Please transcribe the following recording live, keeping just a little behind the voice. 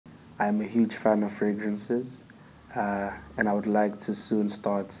I'm a huge fan of fragrances, and I would like to soon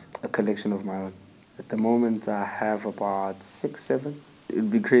start a collection of my own. At the moment, I have about 6, 7. It'd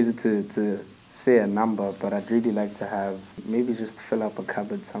be crazy to say a number, but I'd really like to have maybe just fill up a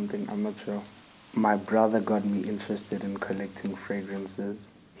cupboard, something, I'm not sure. My brother got me interested in collecting fragrances.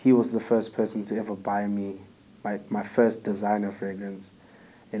 He was the first person to ever buy me my first designer fragrance,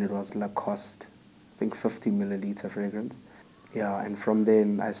 and it was Lacoste, I think 50 milliliter fragrance. Yeah, and from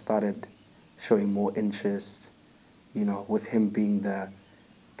then I started showing more interest, with him being the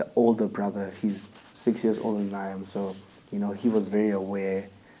older brother. He's 6 years older than I am, so, he was very aware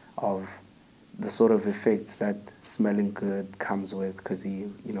of the sort of effects that smelling good comes with, because he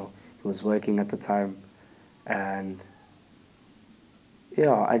was working at the time. And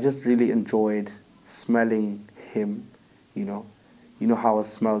yeah, I just really enjoyed smelling him, you know. You know how a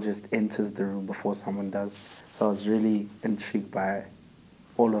smell just enters the room before someone does. So I was really intrigued by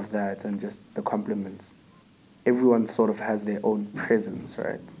all of that and just the compliments. Everyone sort of has their own presence,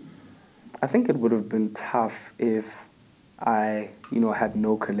 right? I think it would have been tough if I, had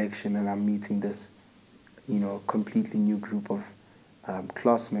no collection and I'm meeting this, completely new group of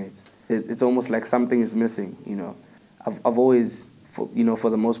classmates. It's almost like something is missing, I've always, for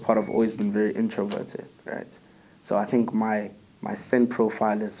the most part, I've always been very introverted, right? So I think my scent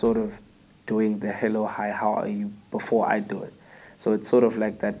profile is sort of doing the hello, hi, how are you before I do it. So it's sort of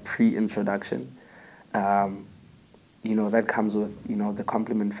like that pre-introduction. That comes with, the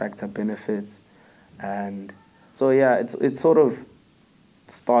compliment factor benefits. And so, yeah, it sort of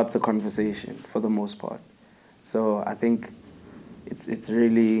starts a conversation for the most part. So I think it's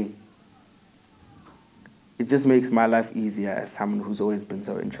really, it just makes my life easier as someone who's always been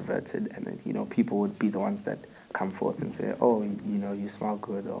so introverted. And, people would be the ones that come forth and say, oh, you smell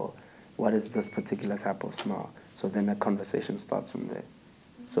good, or what is this particular type of smell? So then a conversation starts from there.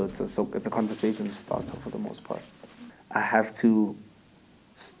 So it's a conversation starter for the most part. I have to,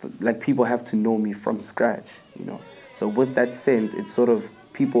 people have to know me from scratch, So with that scent, it's sort of,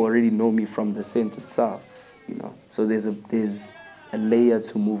 people already know me from the scent itself, So there's a layer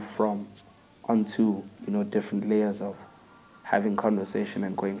to move from onto, different layers of having conversation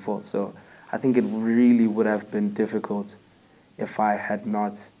and going forth. So I think it really would have been difficult if I had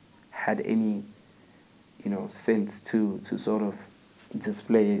not had any, scent to sort of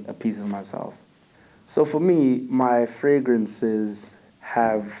display a piece of myself. So for me, my fragrances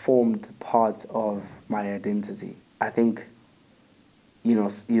have formed part of my identity. I think, your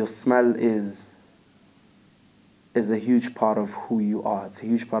smell is a huge part of who you are. It's a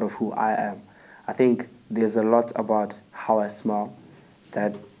huge part of who I am. I think there's a lot about how I smell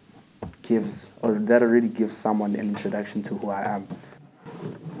that already gives someone an introduction to who I am.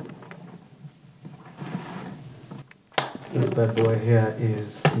 This bad boy here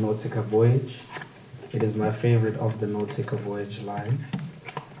is Nautica Voyage. It is my favorite of the Nautica Voyage line.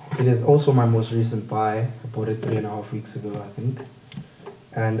 It is also my most recent buy. I bought it 3.5 weeks ago, I think.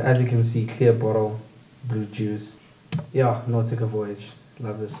 And as you can see, clear bottle, blue juice. Yeah, Nautica Voyage.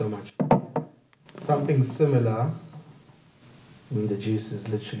 Love this so much. Something similar. The juice is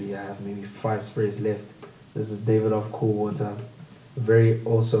literally, I have maybe 5 sprays left. This is David of Cool Water. Very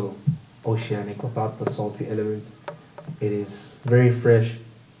also oceanic without the salty element. It is very fresh.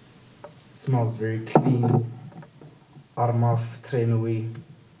 It smells very clean. Armaf Trenui,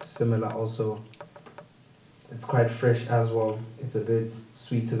 similar also. It's quite fresh as well. It's a bit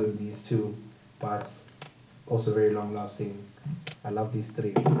sweeter than these two, but also very long lasting. I love these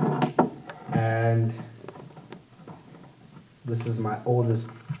 3. And this is my oldest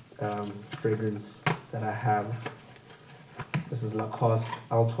fragrance that I have. This is Lacoste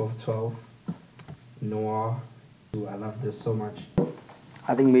L1212 Noir. I love this so much.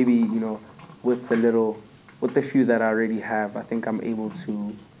 I think maybe, with the few that I already have, I think I'm able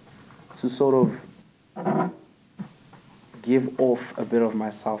to sort of give off a bit of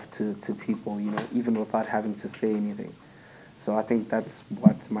myself to people, even without having to say anything. So I think that's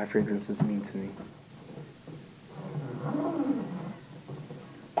what my fragrances mean to me.